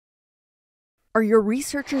Are your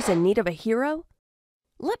researchers in need of a hero?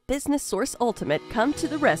 Let Business Source Ultimate come to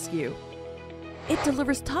the rescue. It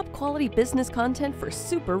delivers top-quality business content for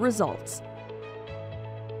super results.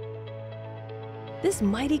 This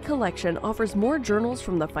mighty collection offers more journals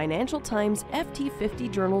from the Financial Times FT50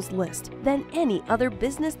 Journals list than any other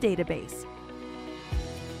business database.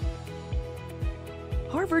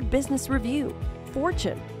 Harvard Business Review,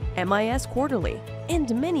 Fortune, MIS Quarterly,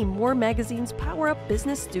 and many more magazines power up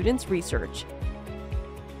business students' research.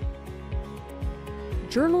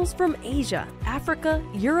 Journals from Asia, Africa,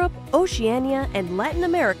 Europe, Oceania, and Latin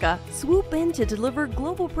America swoop in to deliver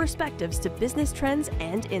global perspectives to business trends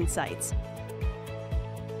and insights.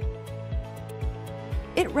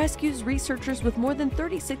 It rescues researchers with more than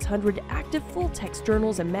 3,600 active full-text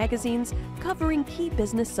journals and magazines covering key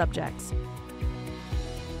business subjects.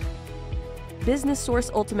 Business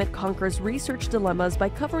Source Ultimate conquers research dilemmas by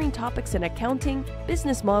covering topics in accounting,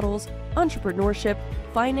 business models, entrepreneurship,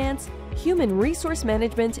 finance, human resource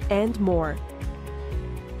management, and more.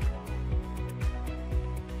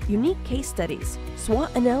 Unique case studies,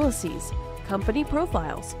 SWOT analyses, company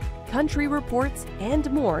profiles, country reports,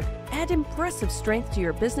 and more add impressive strength to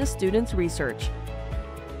your business students' research.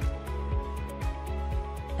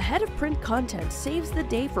 Ahead-of-print content saves the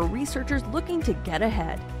day for researchers looking to get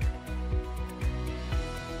ahead.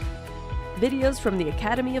 Videos from the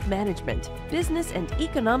Academy of Management, Business and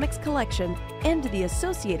Economics Collection, and the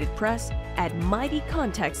Associated Press add mighty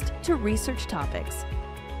context to research topics.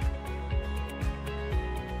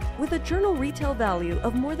 With a journal retail value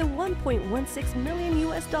of more than $1.16 million,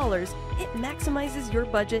 it maximizes your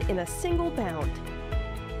budget in a single bound.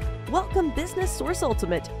 Welcome Business Source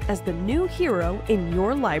Ultimate as the new hero in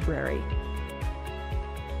your library.